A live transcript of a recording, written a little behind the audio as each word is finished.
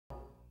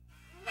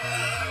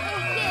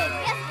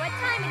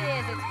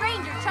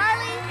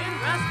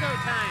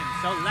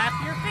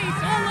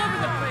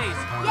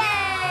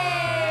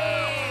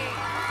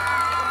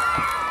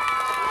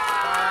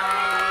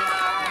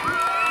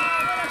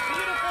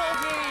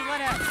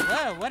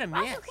Whoa, what a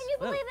mess. Roscoe, can you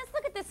believe this?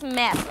 Look at this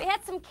mess. We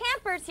had some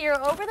campers here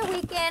over the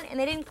weekend, and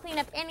they didn't clean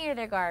up any of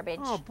their garbage.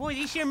 Oh, boy,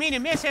 they sure made a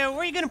mess. Where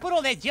are you going to put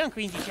all that junk,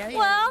 Ranger Charlie?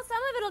 Well, some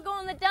of it will go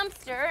in the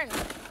dumpster, and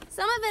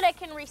some of it I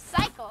can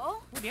recycle.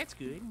 Oh, that's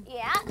good.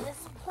 Yeah, this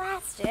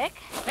plastic.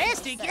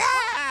 Plastic? Yeah!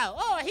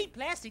 Oh, I hate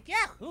plastic. Yeah.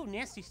 Oh,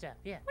 nasty stuff.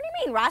 Yeah. What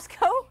do you mean,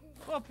 Roscoe?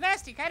 Well,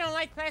 plastic. I don't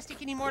like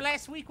plastic anymore.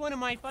 Last week, one of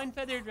my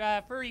fun-feathered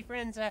furry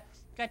friends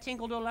got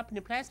tangled all up in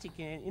the plastic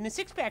in a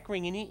six-pack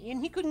ring, and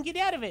he couldn't get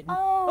out of it.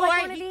 Oh, like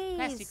I one of hate these.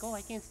 plastic. Oh,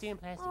 I can't stand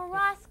plastic. Oh,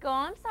 Roscoe,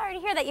 I'm sorry to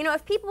hear that. You know,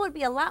 if people would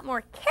be a lot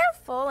more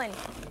careful and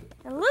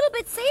a little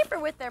bit safer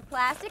with their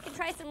plastic and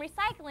try some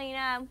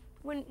recycling,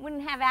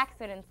 wouldn't have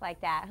accidents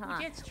like that, huh?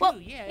 That's true, well,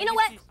 yeah. You know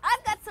what?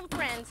 I've got some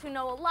friends who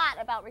know a lot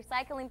about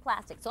recycling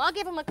plastic, so I'll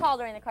give them a call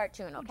during the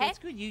cartoon, okay? That's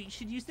good. You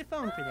should use the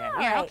phone for that.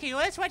 All Yeah, right. okay,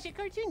 well, let's watch a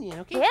cartoon then,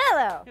 okay?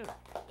 Yeah, though.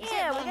 Is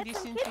Yeah, that we got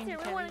some long-distance, kids Ranger here.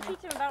 We Charlie? want to teach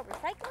them about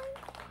recycling.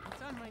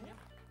 It's on my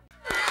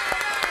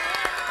note.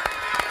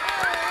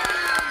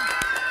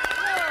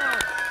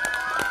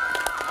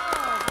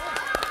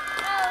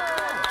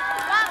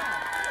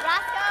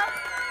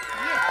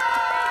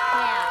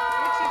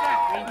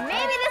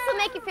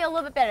 Make you feel a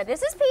little bit better.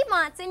 This is Pete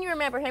Montson. You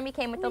remember him. He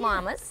came with the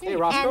llamas. Hey,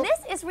 Roscoe. And this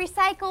is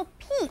Recycle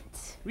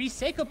Pete.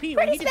 Recycle Pete.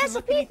 Pretty Well, he doesn't special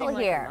look anything people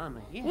like here. a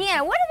llama.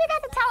 Yeah, what have you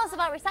got to tell us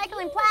about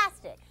recycling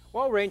plastic?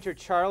 Well, Ranger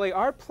Charlie,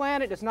 our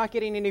planet is not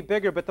getting any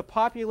bigger, but the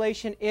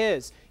population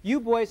is. You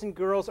boys and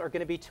girls are going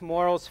to be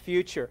tomorrow's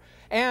future.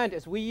 And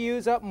as we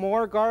use up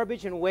more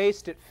garbage and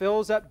waste, it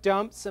fills up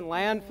dumps and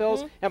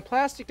landfills, and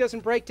plastic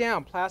doesn't break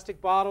down.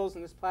 Plastic bottles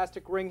and this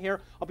plastic ring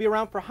here will be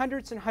around for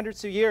hundreds and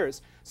hundreds of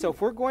years. So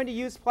if we're going to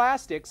use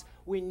plastics,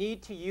 we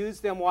need to use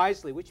them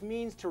wisely, which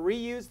means to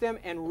reuse them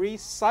and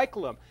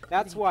recycle them.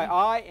 That's why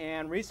I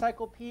and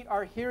Recycle Pete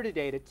are here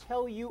today to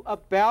tell you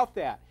about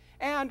that.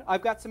 And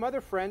I've got some other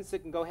friends that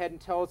can go ahead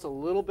and tell us a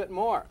little bit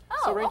more.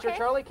 Oh, so, Ranger okay.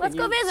 Charlie, can Let's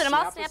go you visit him.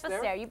 I'll snap snap us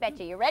us there. You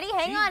betcha. You ready?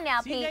 Hang on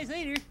now, Pete. See you guys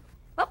later.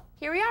 Oh,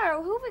 here we are.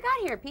 Who have we got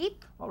here, Pete?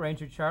 Well,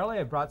 Ranger Charlie,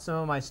 I brought some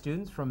of my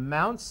students from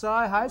Mount Si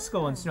High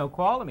School in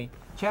Snoqualmie.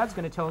 Chad's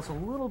going to tell us a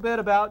little bit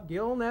about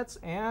gill nets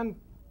and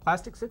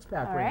plastic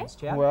six-pack All rings.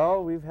 right. Chad?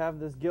 Well, we have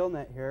this gill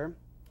net here,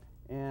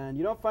 and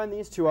you don't find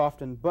these too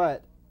often,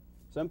 but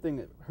something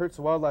that hurts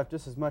the wildlife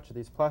just as much are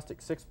these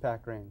plastic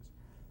six-pack rings.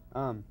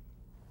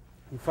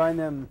 You find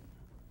them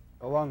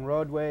along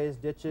roadways,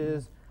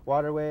 ditches,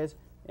 waterways,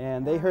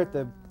 and they hurt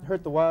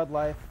the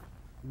wildlife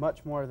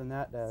much more than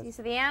that does. See,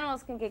 so the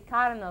animals can get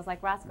caught in those,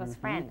 like Roscoe's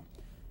friend.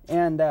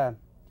 And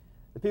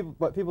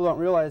what people don't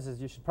realize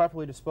is you should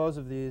properly dispose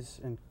of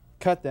these and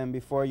cut them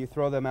before you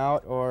throw them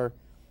out or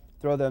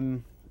throw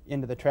them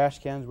into the trash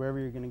cans, wherever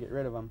you're going to get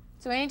rid of them.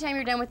 So anytime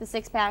you're done with the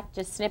six-pack,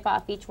 just snip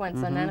off each one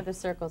so none of the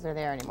circles are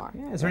there anymore.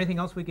 Yeah, is there anything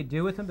else we could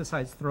do with them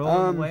besides throw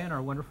them away in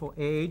our wonderful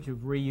age of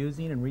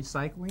reusing and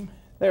recycling?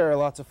 There are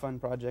lots of fun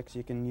projects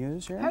you can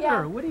use here.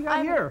 Heather, what do you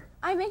got here?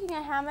 I'm making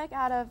a hammock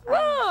out of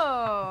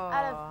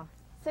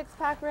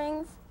six-pack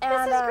rings and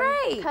This is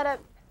great. cut up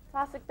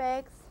plastic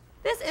bags.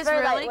 This is Very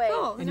really lightweight.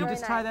 cool. And you very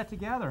just tie nice. that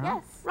together, huh?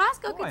 Yes.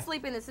 Roscoe Boy. could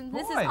sleep in this, and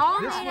this Boy, is all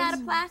this made out of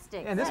one's-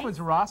 plastic. And this right?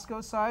 one's Roscoe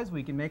size.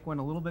 We can make one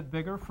a little bit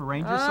bigger for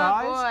Ranger Oh,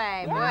 size. boy,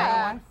 And boy.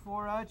 another one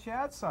for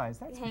Chad size.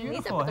 That's Hang these up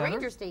beautiful, at the Heather.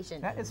 ranger station.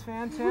 That is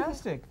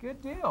fantastic.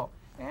 Good deal.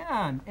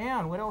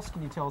 And what else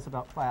can you tell us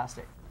about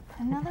plastic?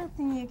 Another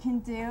thing you can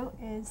do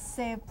is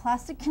save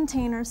plastic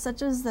containers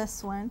such as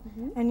this one,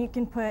 and you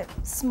can put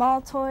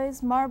small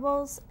toys,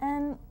 marbles,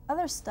 and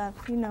other stuff,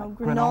 you know,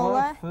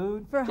 granola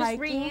food. for Just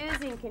hiking.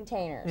 reusing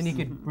containers. And you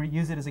could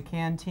use it as a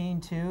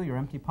canteen too, your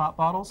empty pop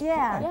bottles.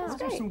 Yeah. Boy, Yeah, those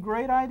great. are some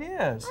great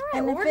ideas. All right,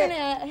 And well, if we're it-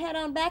 going to head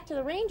on back to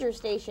the ranger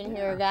station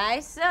here,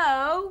 guys.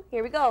 So,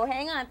 here we go.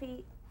 Hang on,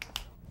 Pete.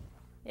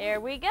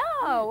 There we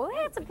go. We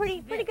had some pretty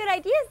good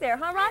ideas there,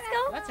 huh,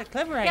 Roscoe? That's a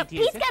clever Yeah,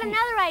 idea. Pete's got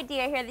another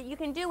idea here that you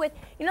can do with,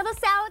 you know those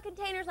salad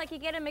containers like you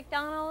get at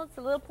McDonald's,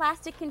 the little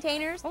plastic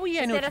containers? Oh,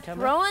 yeah, I know what Instead you're of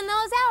talking about. throwing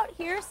those out,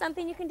 here's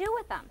something you can do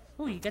with them.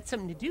 Oh, you got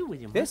something to do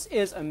with him. This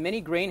is a mini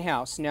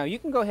greenhouse. Now, you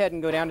can go ahead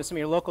and go down to some of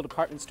your local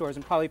department stores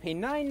and probably pay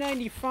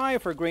 $9.95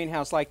 for a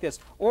greenhouse like this,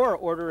 or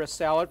order a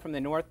salad from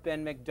the North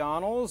Bend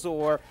McDonald's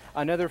or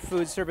another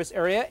food service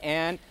area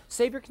and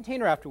save your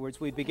container afterwards.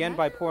 We begin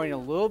by pouring a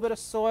little bit of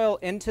soil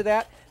into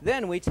that.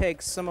 Then we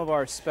take some of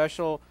our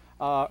special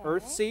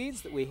earth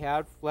seeds that we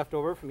had left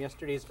over from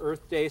yesterday's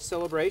Earth Day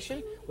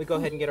celebration. We go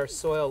ahead and get our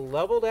soil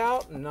leveled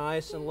out,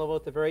 nice and level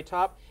at the very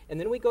top, and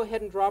then we go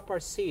ahead and drop our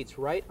seeds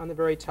right on the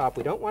very top.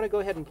 We don't want to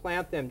go ahead and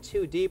plant them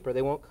too deep or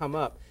they won't come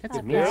up. That's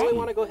We barely amazing.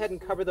 want to go ahead and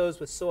cover those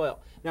with soil.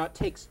 Now it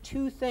takes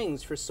two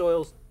things for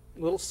soil's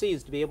little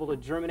seeds to be able to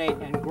germinate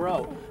and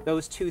grow.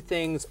 Those two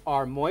things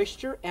are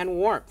moisture and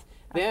warmth.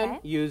 Then, Okay.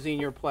 using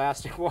your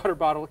plastic water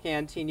bottle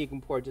canteen, you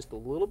can pour just a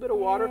little bit of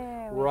water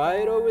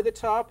right over the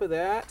top of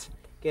that.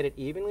 Get it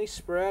evenly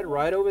spread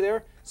right over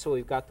there. So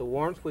we've got the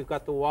warmth, we've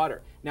got the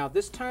water. Now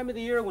this time of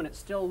the year when it's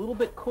still a little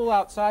bit cool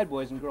outside,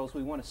 boys and girls,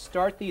 we want to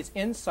start these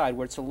inside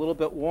where it's a little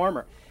bit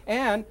warmer.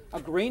 And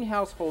a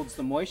greenhouse holds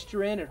the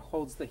moisture in, it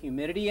holds the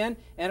humidity in,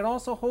 and it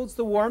also holds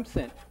the warmth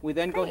in. We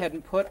then go ahead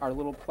and put our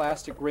little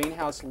plastic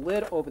greenhouse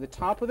lid over the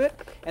top of it,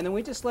 and then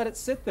we just let it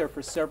sit there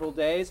for several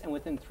days, and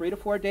within 3 to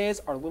 4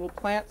 days our little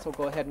plants will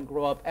go ahead and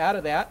grow up out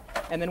of that,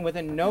 and then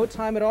within no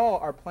time at all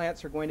our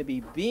plants are going to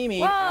be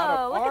beaming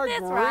out of our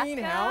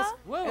greenhouse,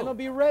 and they'll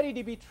be ready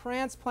to be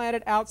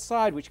transplanted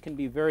outside, which can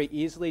be very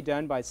easily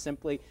done by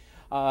simply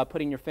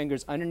putting your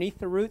fingers underneath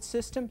the root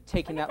system,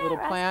 taking that little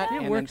plant,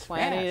 and then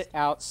planting it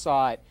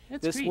outside.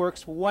 This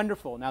works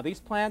wonderful. Now, these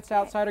plants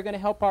outside are going to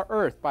help our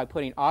earth by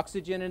putting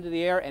oxygen into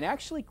the air and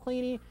actually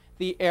cleaning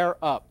the air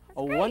up.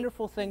 A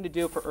wonderful thing to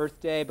do for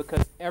Earth Day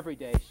because every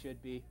day should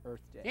be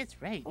Earth Day.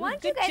 That's right. Why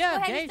don't you guys go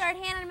ahead and start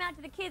handing them out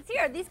to the kids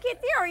here? These kids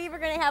here are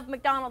even going to have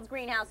McDonald's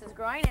greenhouses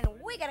growing, and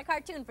we got a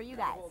cartoon for you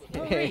guys.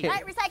 Hey.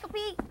 Right, Recycle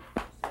Pete?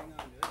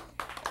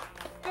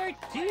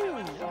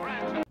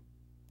 Cartoon.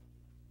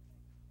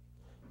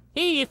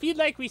 Hey, if you'd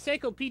like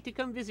Recycle Pete to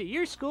come visit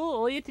your school,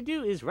 all you have to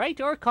do is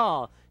write or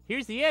call.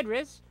 Here's the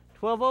address,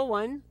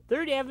 1201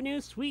 3rd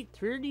Avenue, Suite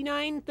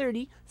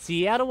 3930,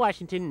 Seattle,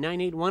 Washington,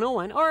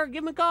 98101, or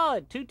give them a call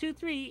at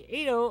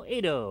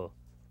 223-8080.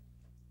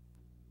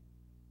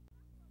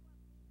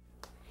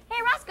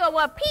 Hey, Roscoe,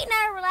 Pete and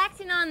I are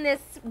relaxing on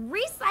this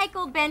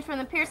recycled bench from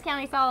the Pierce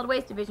County Solid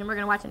Waste Division. We're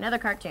going to watch another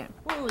cartoon.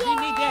 Oh, they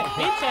made that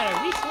bench out of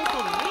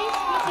recycled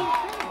waste? That's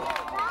incredible.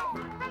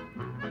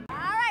 All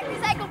right,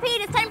 Recycle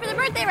Pete, it's time for the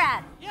birthday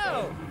rap.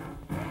 Yo!